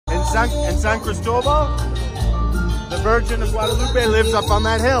San Cristobal, the Virgin of Guadalupe lives up on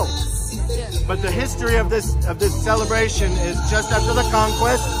that hill. But the history of this celebration is just after the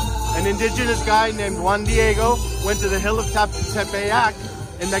conquest, an indigenous guy named Juan Diego went to the hill of Tepeyac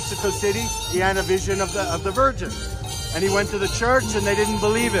in Mexico City. He had a vision of the Virgin. And he went to the church and they didn't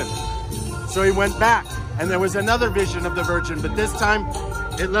believe him. So he went back and there was another vision of the Virgin, but this time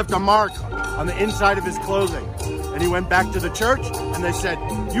it left a mark on the inside of his clothing. And he went back to the church and they said,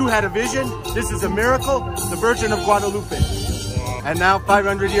 "You had a vision, this is a miracle, the Virgin of Guadalupe." And now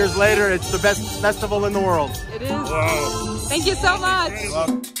 500 years later, it's the best festival in the world. It is. Wow. Thank you so much.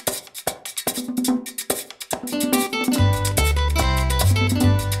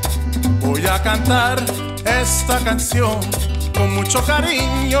 Voy a cantar esta canción con mucho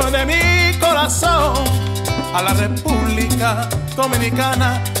cariño de mi corazón a la República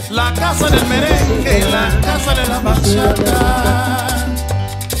Dominicana, la casa del merengue, la casa de la bachata.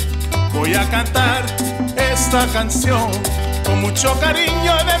 Voy a cantar esta canción con mucho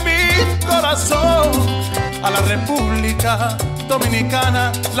cariño de mi corazón a la República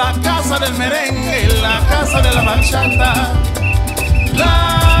Dominicana, la casa del merengue, la casa de la bachata.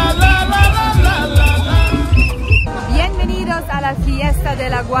 La, la, la, la, la, la, la. Bienvenidos a la Fiesta de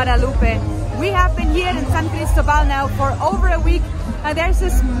la Guadalupe. We have been here in San Cristobal now for over a week, and there's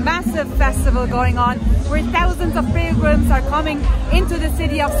this massive festival going on where thousands of pilgrims are coming into the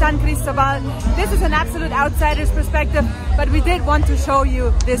city of San Cristobal. This is an absolute outsider's perspective, but we did want to show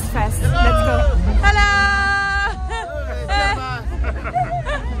you this fest. Let's go. Hello!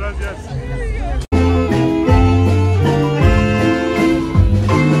 Gracias.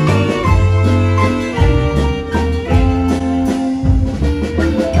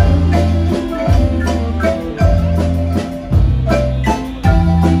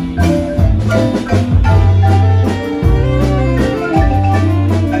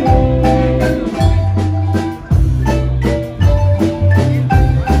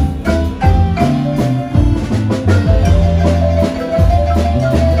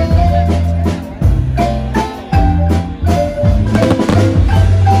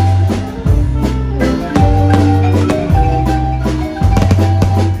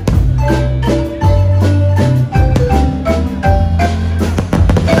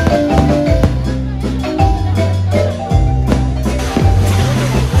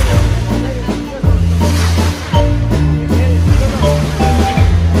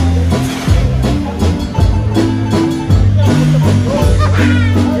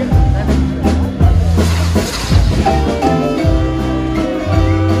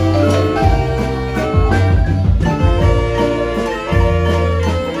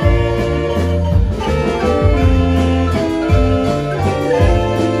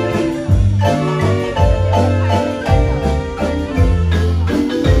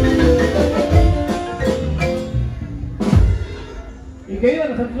 Que viva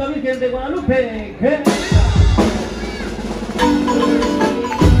la Virgen de Guadalupe. ¡Que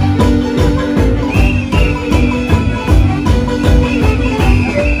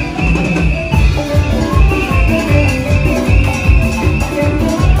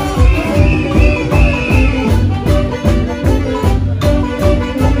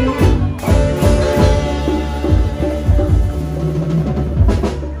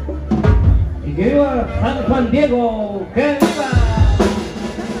viva San Juan Diego! ¡Que viva!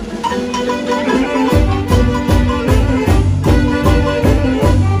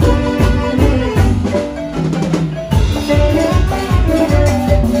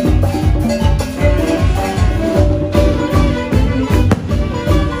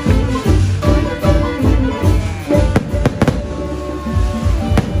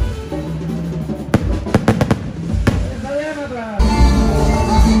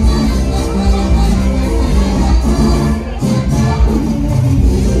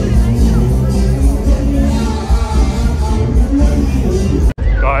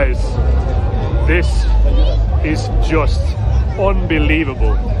 This is just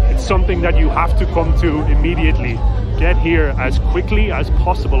unbelievable. It's something that you have to come to immediately. Get here as quickly as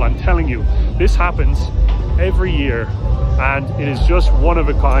possible. I'm telling you, this happens every year and it is just one of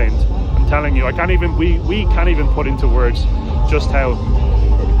a kind. I'm telling you, I can't even, we can't even put into words just how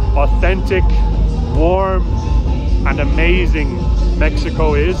authentic, warm and amazing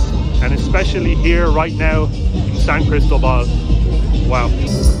Mexico is, and especially here right now in San Cristobal. Wow.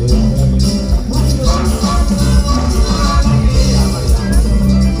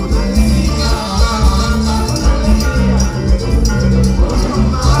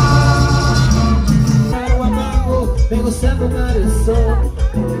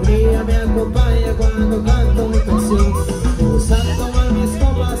 Me acompaña cuando canto mi canción, usando mal mis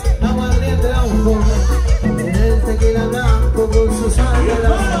copas.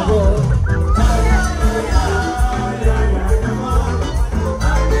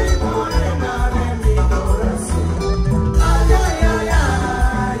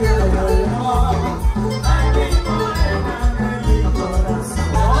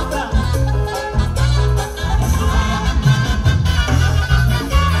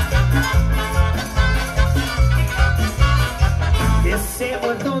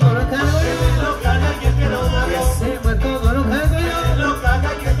 muerto no lo cargo yo. Ese muerto no lo cargo yo.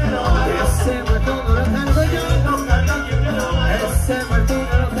 Ese muerto no lo cargo yo. Ese muerto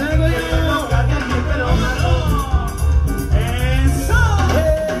no lo cargo yo.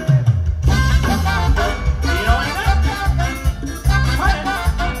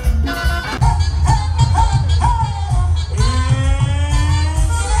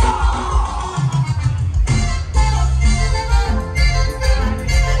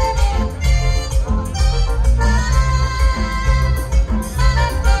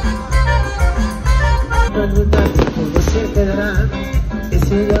 ¿Cómo se quedarán?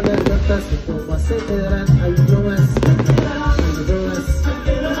 Ese día de tantas, ¿cómo se quedarán? Hay bromas, hay bromas,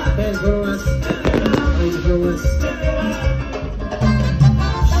 hay bromas, hay bromas.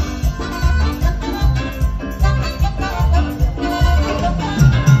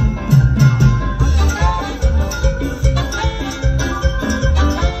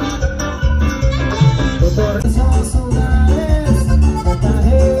 Esos hogares,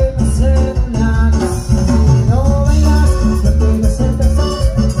 trataremos celulares. No vengas, porque los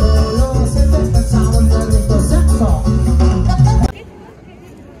empezamos de rico sexo.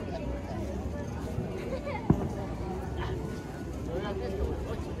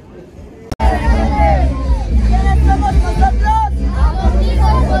 ¿Quiénes somos nosotros?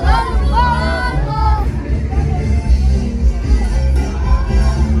 Amigos, podamos.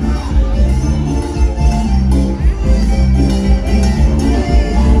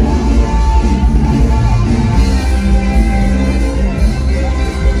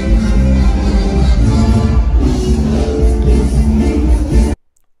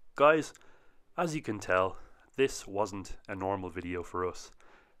 Guys, as you can tell, this wasn't a normal video for us.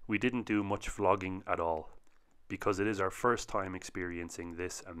 We didn't do much vlogging at all, because it is our first time experiencing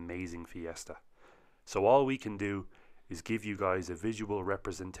this amazing fiesta. So all we can do is give you guys a visual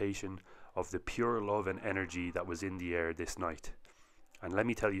representation of the pure love and energy that was in the air this night. And let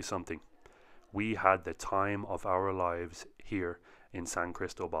me tell you something, we had the time of our lives here in San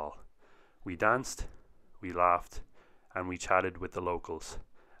Cristobal. We danced, we laughed, and we chatted with the locals.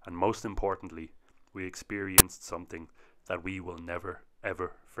 And most importantly, we experienced something that we will never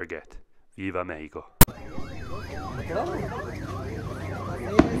ever forget. Viva Mexico!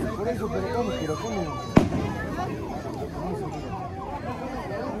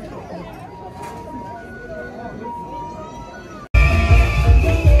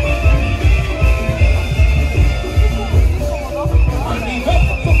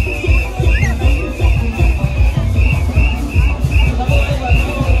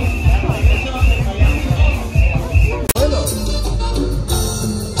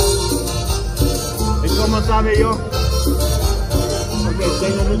 ¿Cómo sabe yo? Porque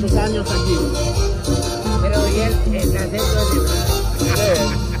tengo muchos años aquí. Pero y el acento de Sí,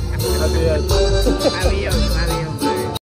 así es. avión.